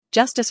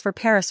Justice for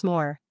Paris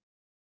Moore.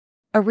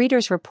 A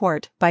Reader's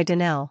Report by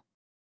Donnell.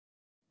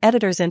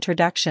 Editor's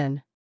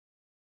Introduction.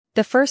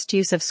 The first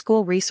use of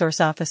school resource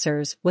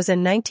officers was in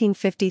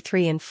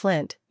 1953 in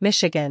Flint,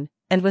 Michigan,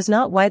 and was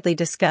not widely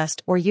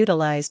discussed or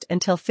utilized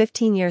until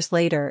 15 years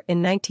later in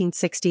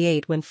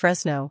 1968 when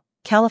Fresno,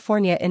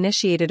 California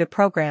initiated a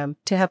program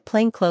to have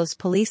plainclothes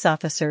police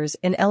officers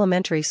in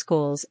elementary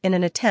schools in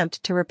an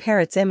attempt to repair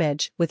its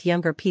image with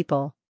younger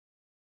people.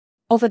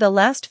 Over the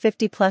last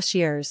 50-plus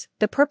years,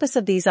 the purpose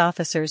of these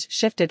officers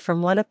shifted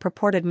from one of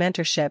purported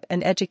mentorship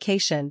and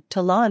education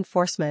to law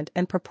enforcement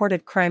and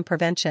purported crime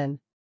prevention.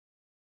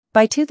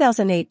 By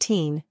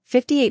 2018,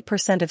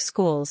 58% of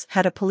schools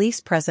had a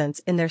police presence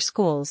in their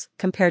schools,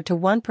 compared to 1%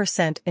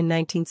 in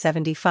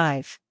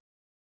 1975.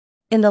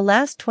 In the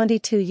last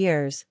 22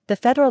 years, the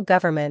federal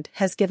government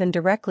has given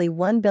directly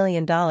 $1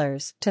 billion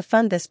to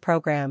fund this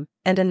program,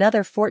 and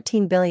another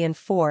 $14 billion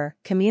for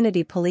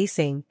community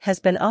policing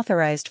has been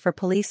authorized for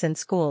police in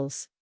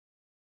schools.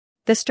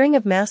 The string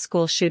of mass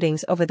school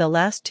shootings over the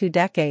last 2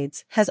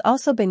 decades has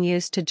also been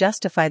used to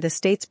justify the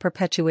state's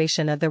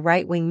perpetuation of the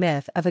right-wing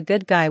myth of a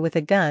good guy with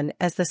a gun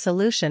as the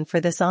solution for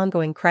this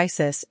ongoing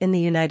crisis in the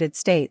United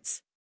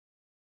States.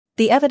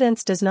 The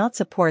evidence does not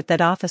support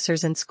that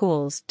officers in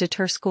schools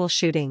deter school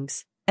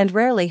shootings, and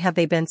rarely have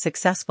they been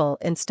successful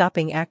in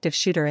stopping active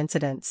shooter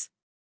incidents.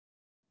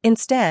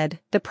 Instead,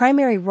 the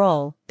primary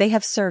role they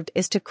have served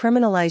is to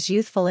criminalize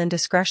youthful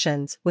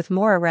indiscretions with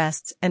more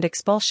arrests and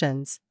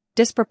expulsions,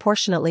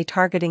 disproportionately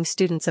targeting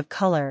students of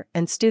color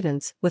and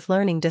students with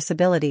learning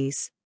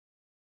disabilities.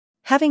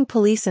 Having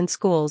police in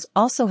schools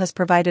also has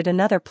provided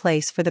another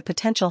place for the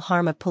potential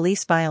harm of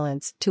police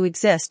violence to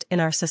exist in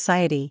our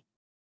society.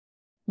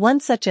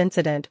 One such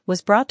incident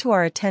was brought to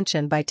our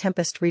attention by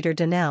Tempest reader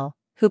Donnell,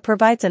 who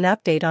provides an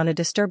update on a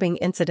disturbing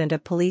incident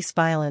of police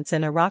violence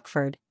in a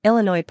Rockford,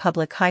 Illinois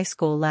public high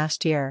school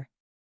last year.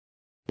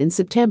 In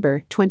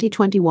September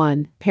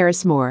 2021,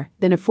 Paris Moore,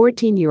 then a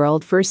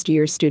 14-year-old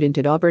first-year student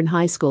at Auburn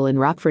High School in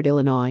Rockford,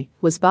 Illinois,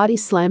 was body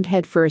slammed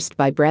headfirst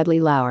by Bradley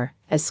Lauer,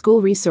 a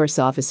school resource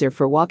officer,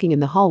 for walking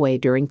in the hallway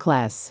during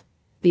class.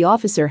 The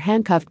officer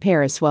handcuffed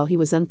Paris while he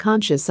was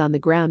unconscious on the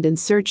ground and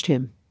searched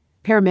him.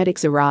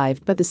 Paramedics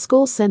arrived, but the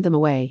school sent them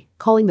away,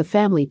 calling the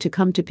family to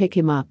come to pick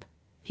him up.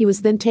 He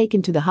was then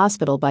taken to the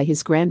hospital by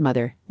his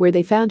grandmother, where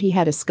they found he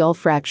had a skull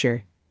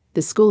fracture.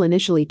 The school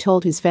initially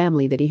told his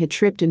family that he had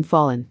tripped and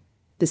fallen.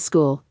 The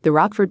school, the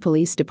Rockford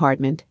Police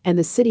Department, and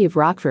the city of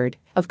Rockford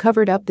have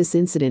covered up this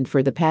incident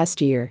for the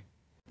past year.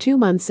 2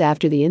 months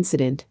after the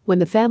incident, when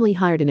the family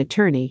hired an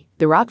attorney,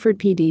 the Rockford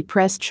PD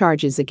pressed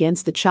charges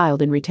against the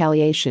child in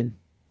retaliation.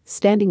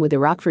 Standing with the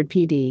Rockford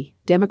PD,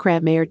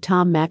 Democrat Mayor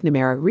Tom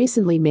McNamara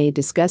recently made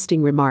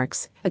disgusting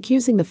remarks,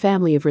 accusing the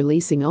family of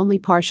releasing only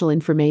partial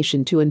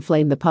information to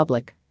inflame the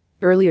public.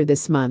 Earlier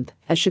this month,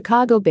 a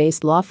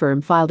Chicago-based law firm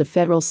filed a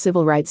federal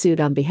civil rights suit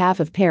on behalf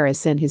of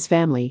Paris and his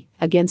family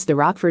against the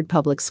Rockford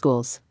Public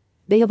Schools.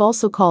 They have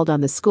also called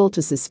on the school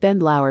to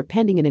suspend Lauer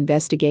pending an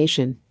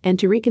investigation and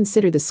to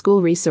reconsider the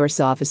school resource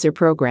officer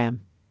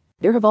program.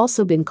 There have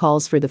also been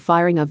calls for the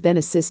firing of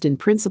then-assistant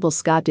principal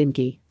Scott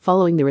Dimke,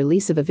 following the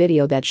release of a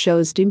video that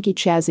shows Dimke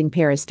chasing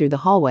Paris through the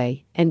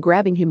hallway and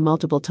grabbing him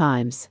multiple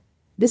times.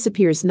 This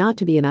appears not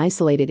to be an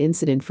isolated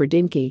incident for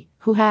Dimke,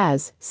 who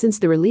has, since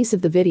the release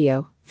of the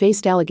video,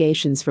 faced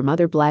allegations from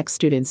other black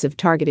students of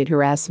targeted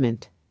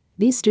harassment.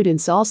 These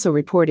students also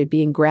reported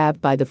being grabbed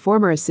by the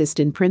former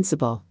assistant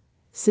principal.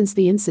 Since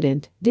the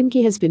incident,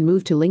 Dimke has been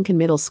moved to Lincoln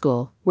Middle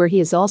School, where he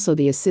is also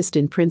the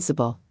assistant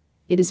principal.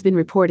 It has been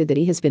reported that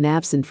he has been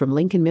absent from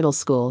Lincoln Middle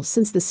School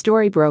since the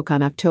story broke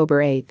on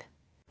October 8.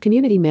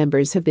 Community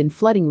members have been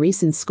flooding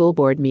recent school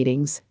board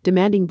meetings,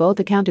 demanding both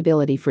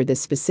accountability for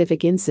this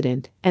specific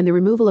incident and the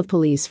removal of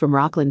police from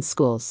Rockland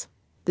schools.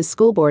 The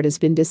school board has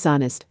been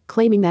dishonest,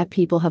 claiming that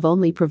people have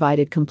only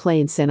provided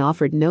complaints and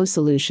offered no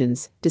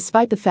solutions,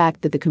 despite the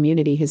fact that the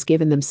community has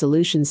given them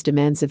solutions.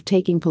 Demands of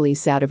taking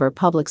police out of our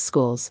public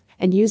schools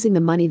and using the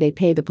money they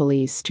pay the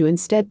police to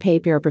instead pay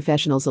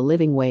paraprofessionals a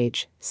living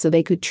wage, so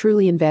they could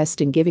truly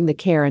invest in giving the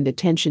care and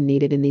attention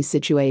needed in these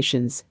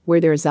situations where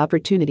there is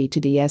opportunity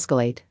to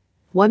de-escalate.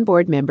 One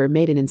board member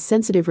made an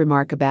insensitive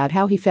remark about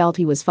how he felt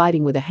he was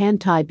fighting with a hand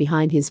tied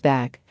behind his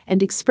back,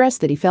 and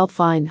expressed that he felt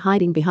fine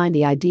hiding behind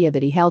the idea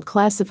that he held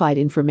classified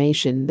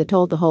information that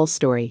told the whole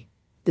story.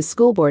 The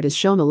school board has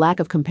shown a lack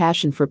of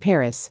compassion for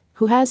Paris,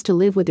 who has to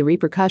live with the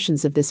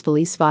repercussions of this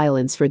police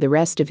violence for the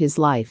rest of his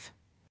life.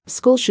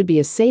 School should be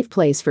a safe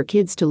place for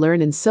kids to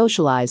learn and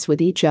socialize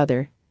with each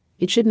other.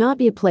 It should not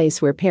be a place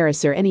where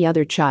Paris or any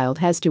other child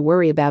has to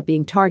worry about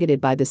being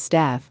targeted by the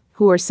staff,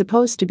 who are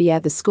supposed to be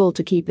at the school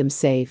to keep them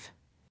safe.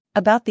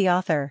 About the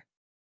author.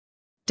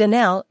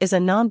 Donnell is a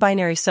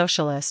non-binary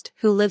socialist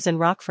who lives in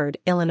Rockford,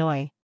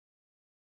 Illinois.